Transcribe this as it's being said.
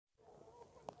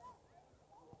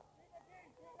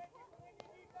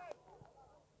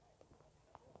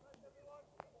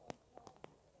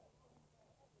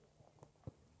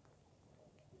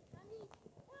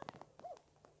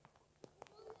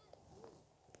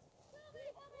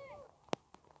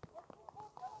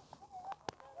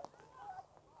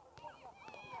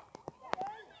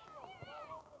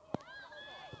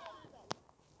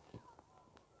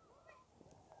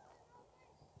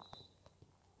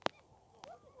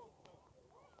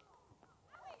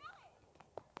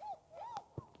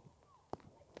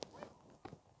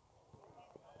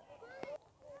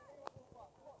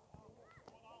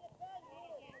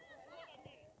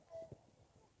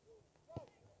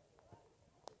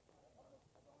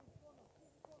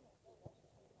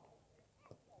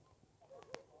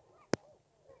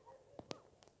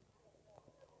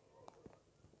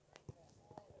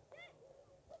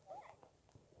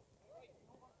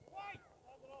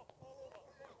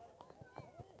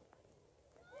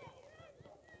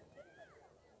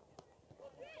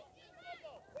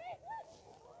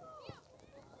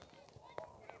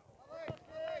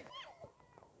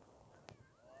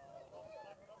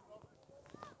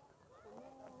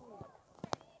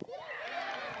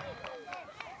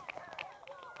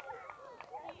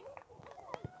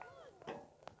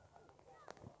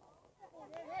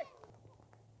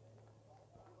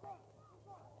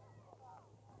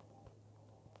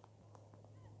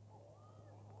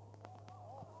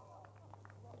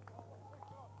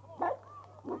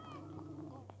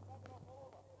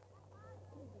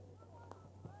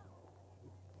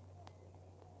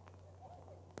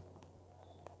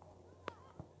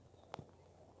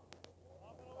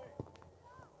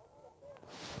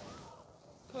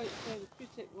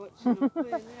it watching them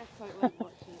playing. I quite like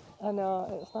watching it. I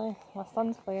know, it's nice. My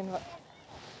son's playing, but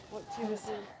What team is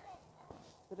it?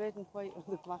 The red and white or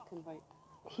the black and white?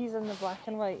 he's in the black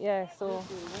and white, yeah. So,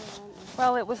 They're doing well, aren't they?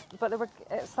 well, it was, but they were.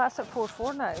 That's at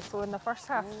 4-4 now. So in the first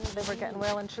half, they were getting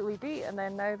well and truly beat, and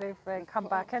then now they've come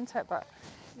back into it. But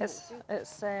it's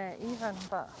even.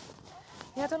 But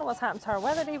yeah, I don't know what's happened to our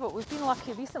weather, but we've been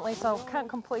lucky recently, so I can't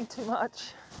complain too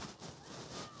much.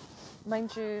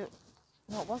 Mind you,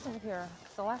 no, it wasn't here.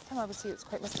 'Cause the last time I was here, it was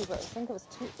quite misty. But I think it was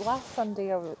last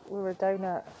Sunday. We were down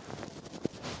at.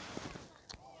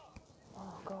 Oh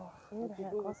gosh, where the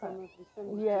heck was it?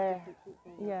 Yeah,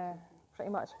 yeah,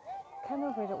 pretty much. I can't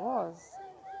remember where it was.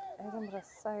 Edinburgh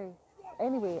South.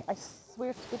 Anyway, I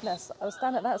swear to goodness, I was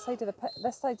standing at that side of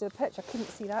this side of the pitch. I couldn't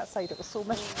see that side. It was so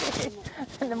misty.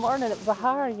 In the morning, it was a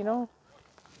har, you know.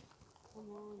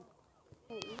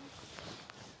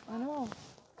 I know.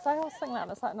 Because I always think that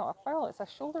it's like not a foul, it's a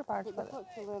shoulder barge. But you've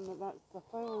got to learn that that's a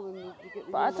foul and you get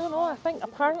the. But I don't know. I think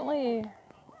apparently,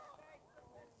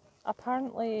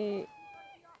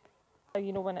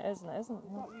 you know when it is and it isn't. You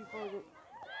know? I thought you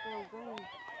fell down.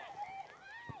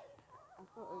 I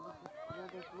thought it was the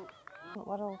other bloke.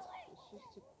 World. It's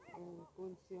just to go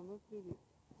and see a movie.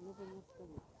 Never missed it.